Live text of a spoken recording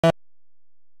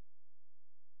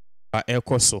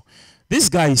Elkoso. This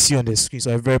guy you see on the screen,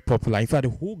 so very popular. In fact, the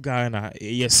whole Ghana,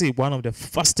 you see, one of the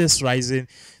fastest rising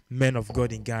men of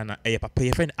God in Ghana. Papa,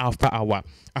 your friend Alpha Hour.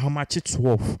 How much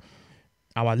 12?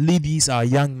 Our ladies, our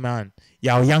young man,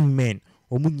 our young men.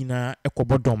 Omunina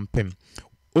ekobodom pem.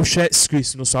 Osha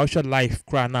screens no so Osha life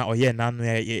cry now or yeah now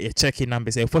checking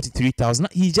numbers 43,000.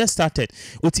 He just started.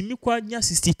 Otimikwa nya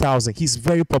 60,000. He's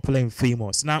very popular and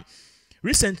famous. Now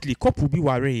recently, couple be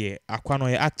worry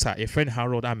akwano actor, a friend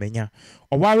Harold Amenyah.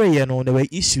 Or worry no there were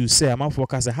issues say among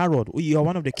focus Harold. You are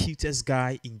one of the cutest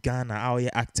guy in Ghana, our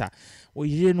actor. Or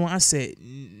you know I say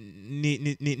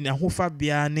ni na hofa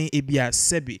bia ne ebia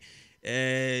sebi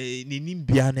ni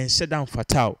nimbia ne shutdown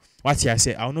fatal. What I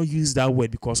say, I'll not use that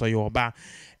word because of your ba.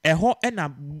 And a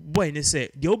boy ne say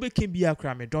the obe can be a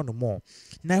crime don't more.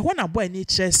 Now when a boy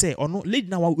nature say or no lady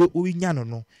now we nyano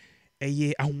no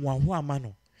ye anwa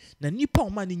mano. Na nipa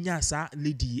omani nyasa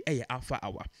lady Alpha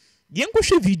Hour. The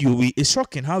English video is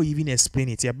shocking how he even explain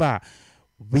it. Yeah, but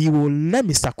we will let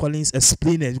Mr. Collins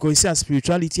explain it because he says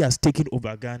spirituality has taken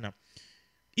over Ghana.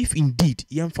 If indeed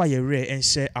Yemfa rare and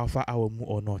share Alpha Hour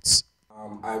or not.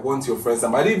 I want your friend's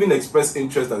number. I didn't even express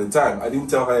interest at the time. I didn't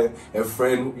tell her a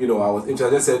friend, I was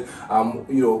interested. I just said,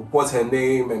 what's her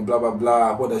name and blah, blah,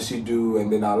 blah. What does she do?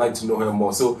 And then I'd like to know her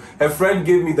more. So her friend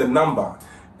gave me the number.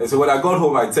 And so when I got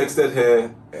home, I texted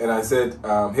her and I said,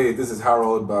 hey, this is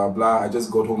Harold, blah, blah. I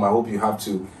just got home. I hope you have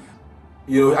to.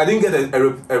 I didn't get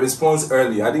a response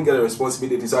early. I didn't get a response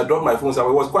immediately. So I dropped my phone. So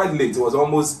it was quite late. It was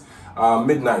almost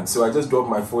midnight. So I just dropped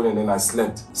my phone and then I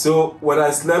slept. So when I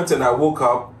slept and I woke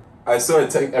up, I saw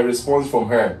a response from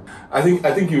her. I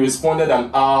think you responded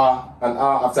an hour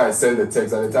after I sent the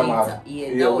text. At the time,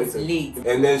 that was late.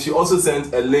 And then she also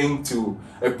sent a link to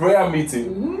a prayer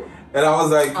meeting, and I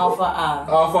was like, Alpha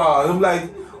Hour. I'm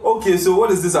like, okay, so what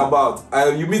is this about?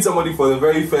 You meet somebody for the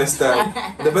very first time.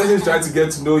 The person is trying to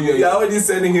get to know you. You're already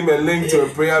sending him a link to a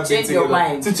prayer meeting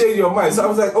to change your mind. So I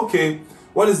was like, okay,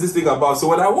 what is this thing about? So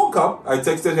when I woke up, I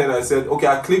texted her and I said, okay,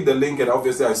 I clicked the link and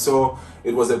obviously I saw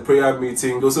it was a prayer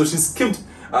meeting. So she skipped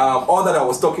all that I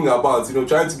was talking about,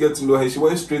 trying to get to know her. She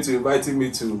went straight to inviting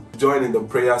me to join in the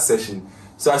prayer session.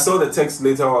 So I saw the text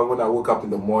later on when I woke up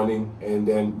in the morning, and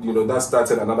then, that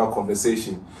started another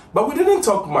conversation. But we didn't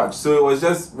talk much. So it was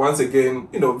just, once again,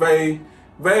 very,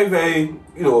 very, very,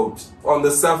 on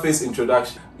the surface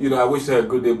introduction. I wished her a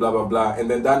good day, blah, blah, blah. And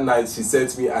then that night, she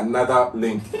sent me another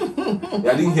link.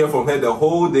 I didn't hear from her the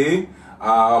whole day.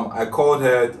 I called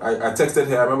her, I texted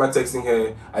her, I remember texting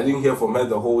her. I didn't hear from her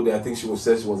the whole day. I think she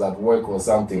said she was at work or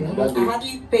something. I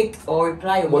hardly pick or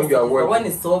reply when you are working. When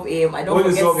it's 12 a.m., I don't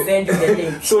forget to send you the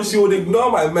link. So she would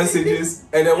ignore my messages,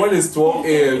 and then when it's 12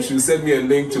 a.m., she'll send me a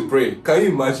link to pray. Can you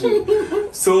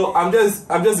imagine? So I'm just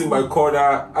in my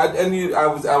corner,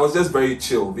 I was just very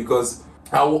chill because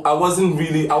I wasn't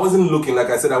looking, like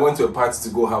I said, I went to a party to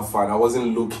go have fun. I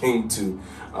wasn't looking to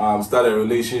start a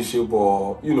relationship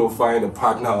or, find a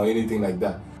partner or anything like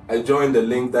that. I joined the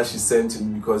link that she sent to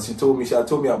me because she had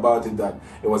told me about it, that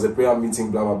it was a prayer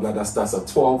meeting, blah, blah, blah, that starts at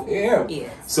 12 a.m.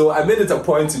 Yes. So I made it a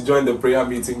point to join the prayer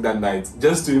meeting that night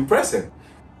just to impress her.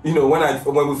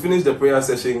 When we finished the prayer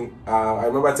session, I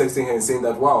remember texting her and saying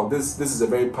that, wow, this is a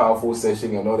very powerful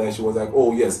session and all that. She was like,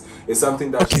 oh yes, it's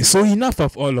something that... Okay, so enough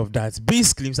of all of that.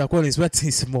 Basically, Mr. Collins, what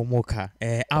is Momoka?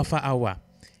 Alpha Hour.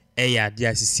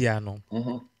 Diasisiano.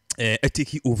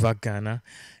 Take over Ghana.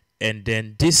 And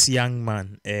then this young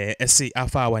man, say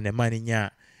Alpha Hour and the man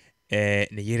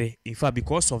in fact,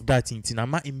 because of that, in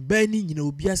burning,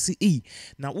 biasi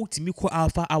now ultimate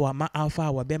Alpha Hour, ma Alpha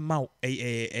Hour, be ma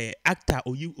actor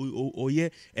or you or ye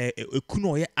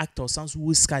kuno actor sounds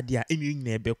who scadia in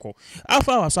nebeko.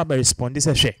 Alpha Hour so respond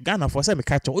this she Ghana for some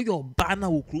catch or your banner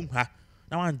will crum her.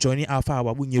 Now I'm joining Alpha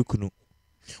Hour when you kuno.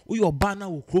 Your banner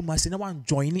will crum us now I'm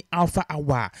joining Alpha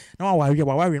Hour. Now I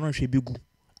worry not she be good.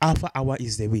 Alpha Hour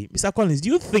is the way. Mr. Collins, do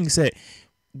you think say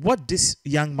what this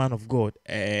young man of God,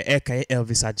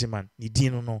 Elvis Ajiman, do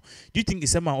you think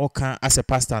it's a man as a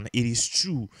pastor? It is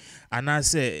true, and I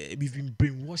say we've been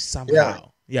brainwashed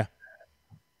somehow. Yeah.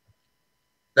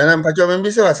 Then I'm patching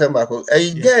me so assemble.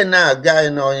 Again, now guy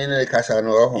no in the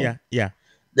casano. Yeah.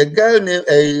 The girl name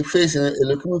a face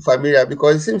looking familiar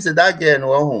because it seems that girl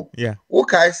no home. Yeah.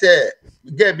 What I say,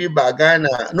 get be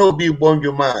bagana, no be bomb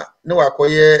you ma, no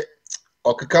akoye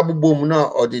or kikabu boom no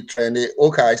or the trend.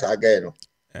 Okay, again.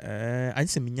 I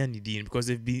say minya because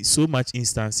there've been so much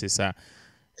instances.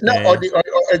 No, or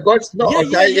gospel.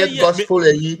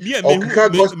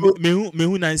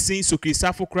 Me na saying so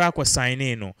Christopher crack was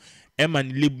signing no.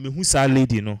 Eman lib me who sa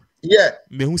lady no. Yeah.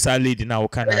 Me who sa lady now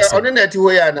can I say. On the net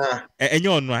way na.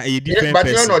 Enyo no a different but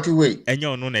person. But you're not way.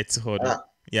 Enyo no net hold.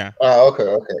 Yeah.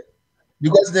 Okay.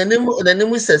 because the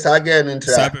name says again in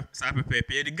Sabe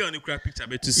pepe. The girl no cry picture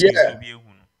be to screen yeah no be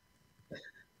ehunu.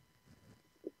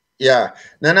 yeah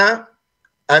nana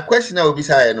a question I will be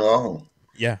saying no.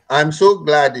 Yeah. I'm so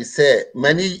glad they say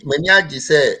many aji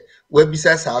say we be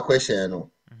say a question no.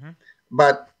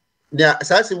 But the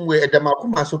assassin way the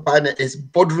makuma so partner is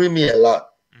bothering me a lot.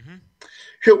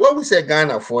 What we say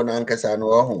Ghana for na nkasa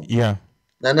no. Yeah.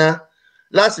 Nana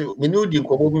last we knew the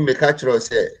Kobobi make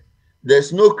say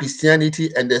there's no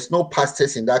Christianity and there's no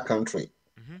pastors in that country.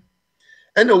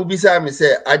 And Ubisa me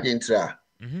say Argentina.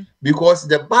 Because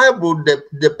the Bible,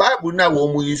 the Bible now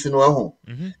we use no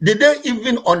they don't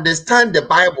even understand the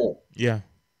Bible. Yeah.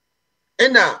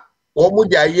 And now womu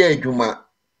dia ye adwuma.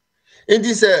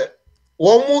 Enti say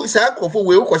womu sa akofo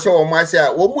we ukoshe womu ase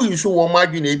a womu use womu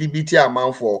adwene edibiti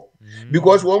amanfo.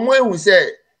 Because womu ehun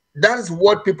say that's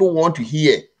what people want to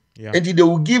hear. Yeah. And they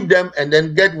will give them and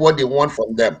then get what they want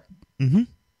from them.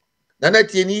 Nana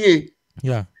tieni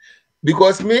Yeah.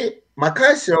 because me my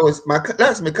culture was my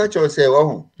last my culture say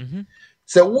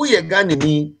so we are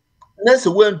Ghanaian next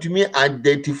way to me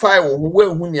identify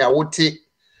who ni awote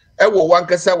e wo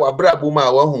wankasa wa brabo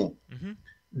ma wo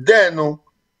then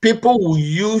people will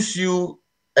use you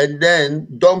and then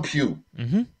dump you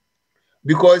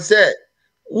because say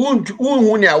who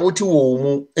ni awote wo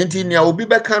mu enti ni obi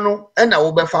beka no e na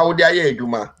wo befa wo de aye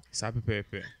adwuma Sabe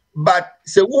pepe. but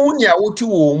say who ni awote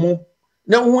wo mu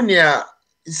na who ni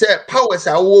say powers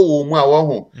are wo mu a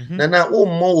wo na wo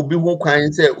mo obi ho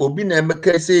kwan say obi na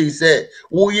emeka say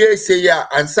wo ye say ya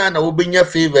ansa na wo benya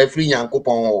favor free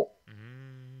Yankopon ho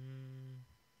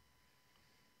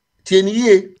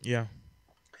tieniye Yeah.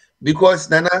 because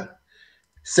nana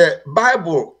say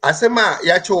Bible asema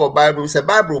ya cho Bible say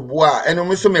Bible boa eno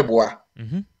me so me boa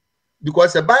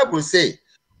because the Bible say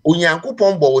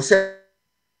Onyankopon bo wo say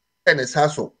ne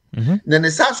saso na ne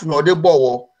saso no de bo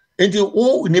wo enti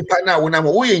wo nipa na wo na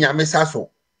wo ye nyame saso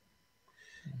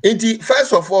enti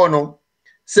first of all no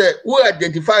say we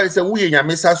identify say wo ye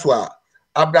nyame saso a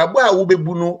abrabo a wo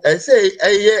bebu no e say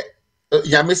eye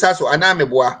nyame saso ana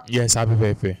meboa Yes, happy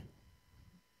pepe.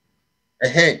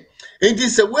 Enti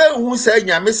say we hu say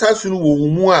nyame saso no wo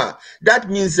mu a that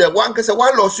means one kase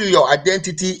one lost your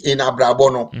identity in abrabo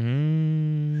no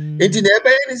enti na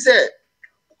ebe ni say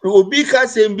obi ka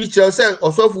sem bi kire say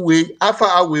osofu we afa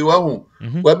awe wa hu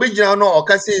we be gina no o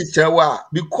ka say kire wa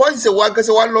because say one kase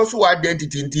one lost your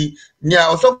identity nti nia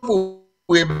osofu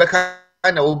we be ka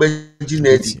na wo be gina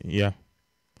edi Yeah.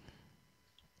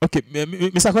 Okay,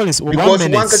 Mr. Collins, because 1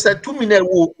 minute. One kase 2 minutes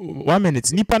wo 1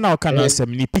 minute. Nipa na oka na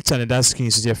asem ni picture na that screen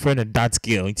so your friend that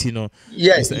girl, you know.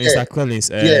 Mr.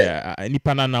 Collins,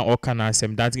 nipa na oka na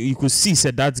asem that you could see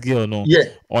said that girl no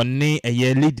on a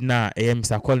year lead na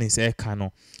Mr. Collins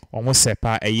no almost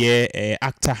sepa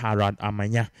actor Harold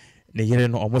Amenyah ne yere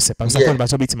no almost sepa. Mr. Collins ba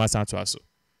so bit masan to aso.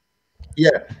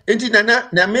 Enti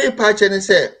na me pa che ne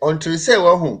say until say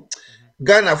wo hu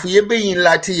Ghana fu ye beyin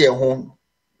lati ye ho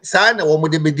sa na wo mo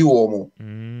de bedi wo mo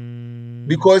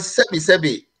because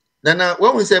sebi nana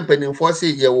when we say penifo say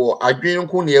ye wo adwen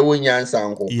ko na ye wo nyansa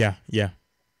nko Yeah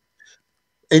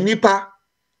enipa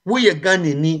wo ye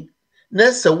Ghana ni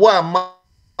na se wo ama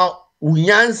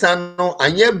nyansa no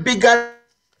anye bigger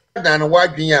than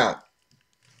wadwen a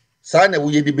sa na wo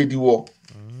ye de bedi wo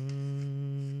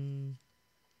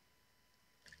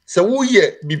so wo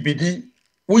ye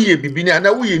bibini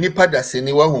ana wo ye nipa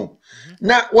daseni wo ho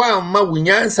na wa ma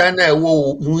wunyansa na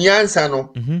wo wunyansa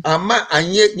no ama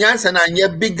anye nyansa na anye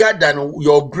bigger than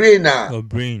your brain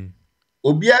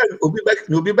obi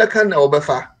beka na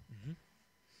obefa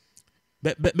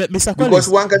but Mr. Collins, because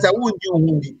one kata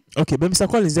wundi okay, but Mr.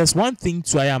 Collins, there's one thing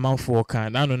to I am for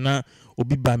can na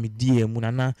obi ba me die mu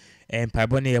na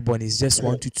paibone ye born is just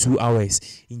 1 to 2 hours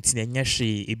inti na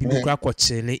nyahwe ebi bi kra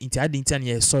kwachele inti adi inti na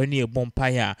ye sorry na ye bompa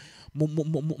ya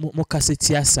mo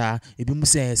kaseti asa ebi mu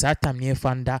say sa time na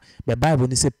fanda the Bible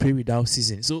ni say pray without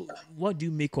ceasing. So what do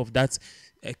you make of that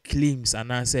claims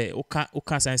and I say okay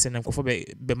science and for be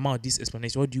mount this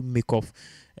explanation? What do you make of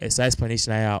sa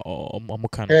explanation or mo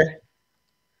kan?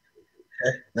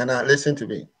 Nana, listen to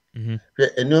me.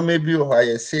 And no maybe why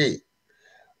I say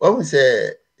when we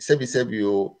say sebi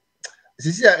o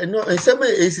sisi no nsema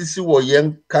esisi wo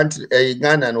yen country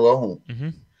Ghana no ho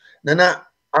nana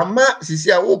ama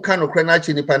sisi a wo kan okra na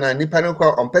chi nipa no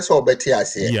kwa on person obeti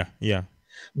ase Yeah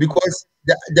because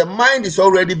the mind is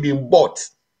already been bought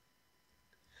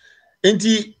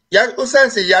enti ya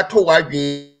osanse ya to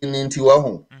wadwen nti wo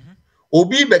ho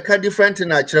obi beka different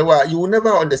na kirewa you will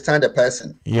never understand the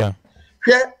person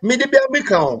hwe me de bia me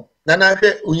kan nana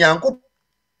hwe unyanko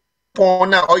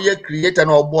pona oye creator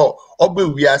na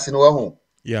obo wiase no ho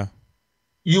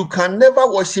you can never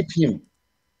worship him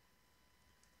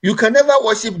You can never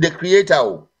worship the creator.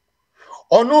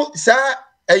 Or no, sir,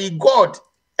 a God,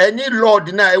 any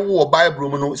Lord na ewo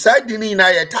Bible no, sir dini na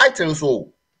your titles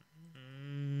o.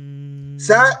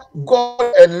 Sir,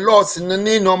 God and laws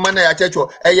no man ya church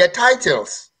your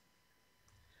titles.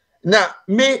 Now,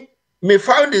 me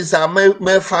found this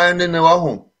me find in our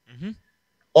home.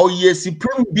 Or ye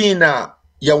supreme being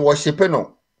ya worship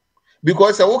no.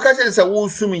 Because a worker says a wo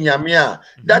sumi nyame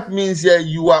that means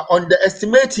you are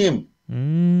underestimating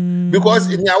him.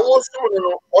 Because in your wo sumi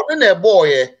no, ono na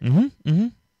boy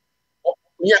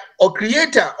or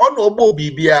creator on obo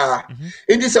bibia.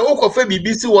 It is a work of a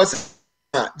BBC was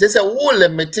just a whole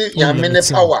limit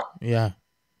yamene power. Yeah.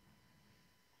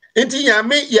 Inti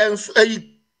yame yans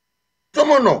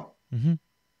tomono.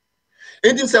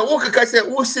 It is a work kase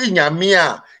wo say nyame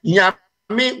a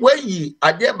nyame wayi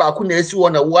ade ba ku na esi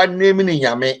wona one name ni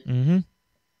nyame.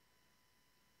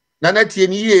 Nana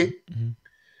tieniye.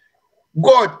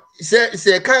 God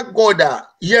say can God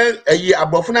ye ayi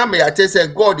abofo na me ya say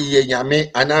God ye nyame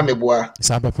ana meboa.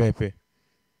 Saba pepe.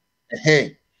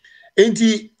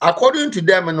 Enti according to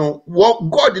them no what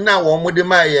God na wo mo de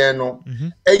maye no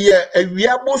eye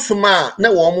awia bosoma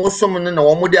na wo mo som no na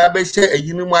wo mo de abehye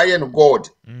ayinu mu aye no God.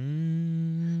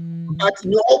 But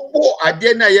no obo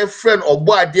ade na ye friend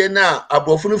obo ade na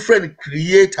abofo no friend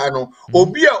creator no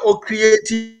obi a o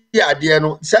create ade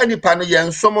no sa nipa no ye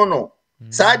nsom no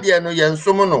sa ade no ye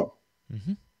nsom no.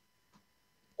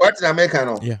 What na make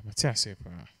no? Yeah, Matthias.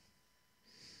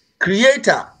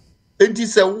 Creator. It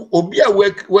is a obi a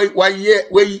we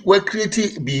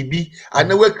create bibi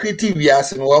and we create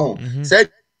wiase no ho.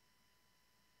 Said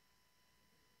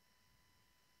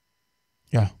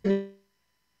yeah.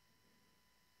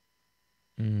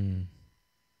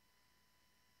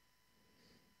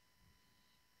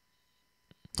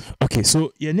 Okay,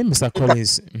 so your name Mr.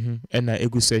 Collins and a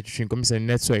good search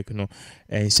network no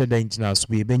and said the engineers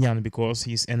we benyan because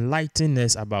he's enlightening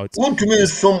us about want to mean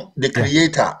some the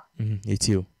creator. It's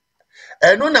you.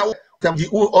 And no now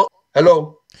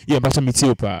hello. Yeah, but I'm with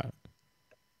you, pa.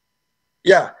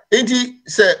 Yeah, enti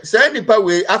say nipa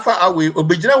we afa awe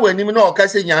obegyina w'anim na oka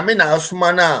say nyame na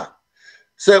asoma na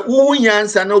say wo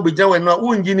nyansa na obegyina w'anim na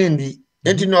wo ngini ndi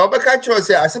enti no obeka kiro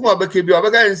say asem obeka bi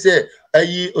obeka say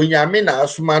ayi onyame na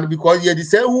asoma because ye di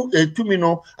say hu etumi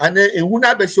no ana ehu na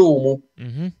abehye wo mu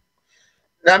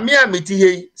na me a meti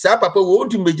hei say papa wo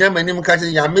ntum begyina m'anim ka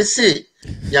say nyame say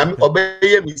nyame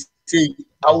obeye mi say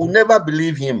I will never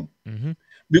believe him.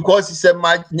 Because he said,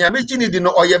 "My nyame chini di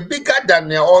no or bigger than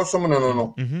the awesome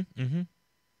no."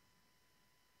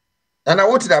 And I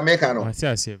wanted to make no.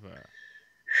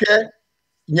 Share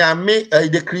nyame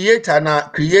the creator na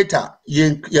creator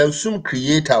yensum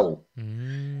creator.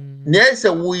 Nese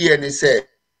we and say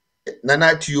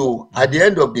nana to you at the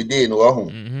end of the day no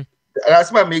home.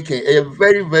 That's why making a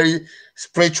very very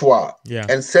spiritual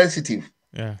and sensitive.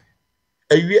 Yeah.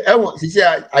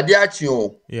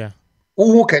 Yeah.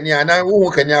 Who can ya na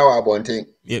who can ya wa bonten?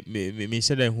 Yeah, me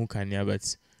said who can ya,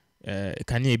 but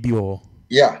can you be all?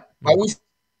 Yeah, but we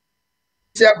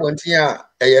say bonten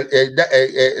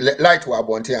a light wa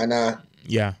bonten na.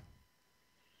 Yeah.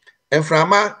 And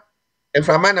frama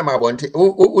na ma bonten.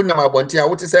 Who na ma bonten?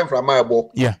 What is say frama abo?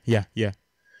 Yeah.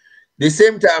 The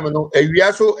same time no, we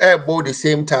also abo the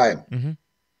same time.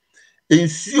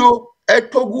 Insuo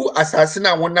etogu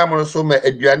asasina wona mo so ma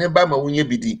aduane ba ma wunye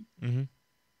bidi.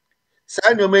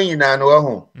 Sa no men yina no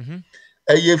ho.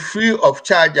 A free of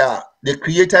charge the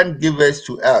creator give us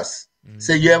to us.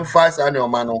 Say yem fast and your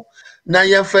mano. Na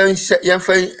yem fan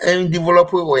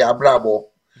develop or ya brabo.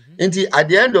 Inti at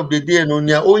the end of the day no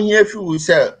nya only if you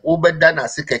say over done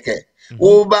as keke.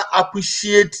 Over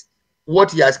appreciate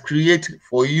what he has created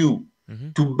for you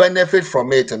to benefit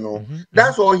from it no.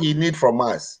 That's all he need from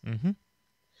us.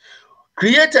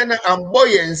 Creator na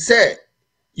amboy and say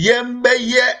yem be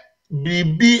ye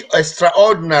be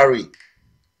extraordinary.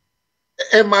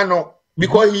 Emmanuel,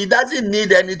 because he doesn't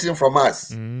need anything from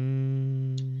us.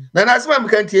 Now that's why I'm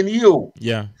continuing you.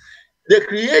 Yeah. The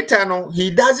creator, no, he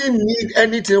doesn't need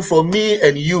anything from me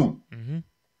and you.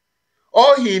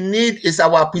 All he needs is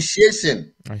our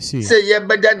appreciation. I see. Say yeah,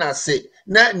 better than I say.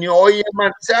 Na ni oye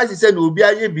man. Say as he said, "Ubi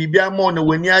aye bibia mo na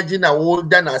weni aji na wo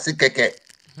da na se keke."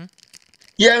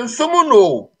 Yen sumu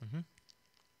no.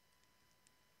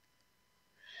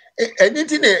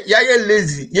 Anything ya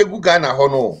lazy, ye go Ghana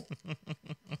hono.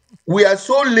 We are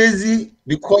so lazy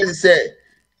because say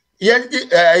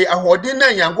ahodin na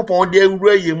Yankopon de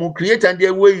awura ye mu creator de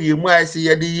awura ye mu I say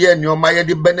ye de ye nyoma ye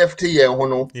de benefit ye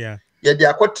hono. Yeah. Ye de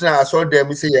akotena so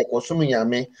dem say ye kosum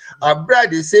nyame. Abra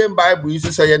the same Bible you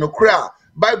say ye no kra.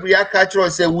 Bible ya catch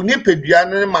us say we need pedua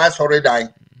no ma sore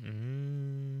dan.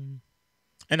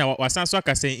 And I was so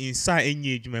I say inside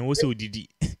any age man was so didi.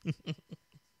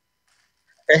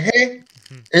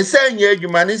 Nsa nye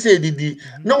adwuma ne sɛ didi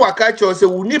no waka kyerɛ sɛ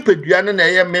wo nipadua no na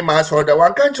ɛyɛ mema asɔrda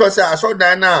wanka kyerɛ sɛ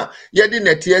asɔrdan na yɛde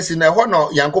nɛte asi na ɛhɔ no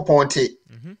Nyankopɔn te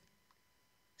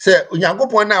sɛ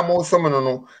Nyankopɔn na mo som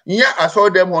no nya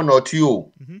asɔrdan hɔ na ɔte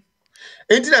o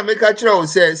enti na meka kyerɛ wo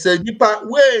sɛ nipa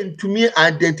when to me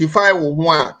identify wo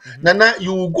ho a nana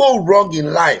you will go wrong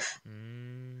in life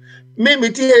me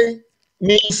tie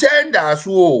me share that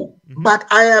so but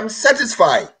I am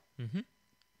satisfied.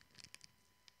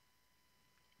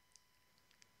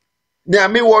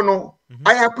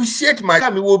 I appreciate my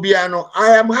time.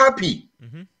 I am happy.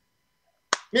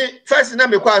 Me first na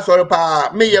me kwa sorry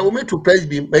pa me me to praise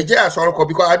be me je sorry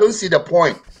because I don't see the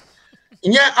point.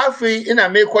 Nya afi ina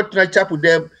me kwatna chapel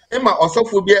dem ma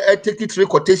osofo bia take it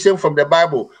quotation from the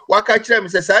Bible. Waka kire me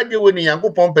say sa de we ni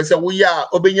Yankopon pese wo ya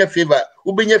obenya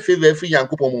favor fi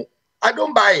Yankopon mu. I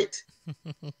don't buy it.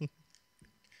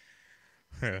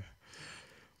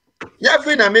 Ya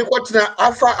fi na me kwatna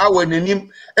afa awa nanim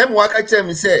waka kire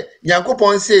me say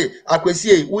Yankopon say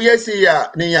akwesi wo ye say ya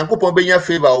ne Yankopon benya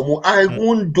favor omu. I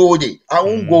won't do it. I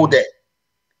won't go there.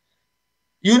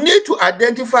 You need to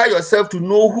identify yourself to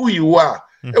know who you are.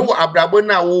 Ewo abrabo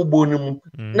na wo bonum.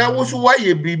 Na wo so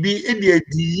waye bibi e de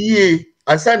adiyie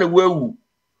asa na wawu.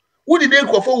 Wo de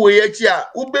nkofo we achi a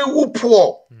wo be wu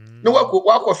poor. Na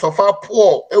wako sofa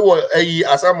poor ewo ayi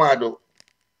asamado.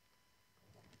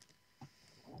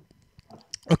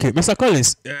 Okay, Mr.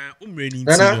 Collins, umre ni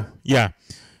ntino. Yeah.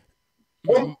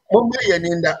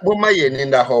 Mama ye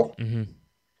ninda ho.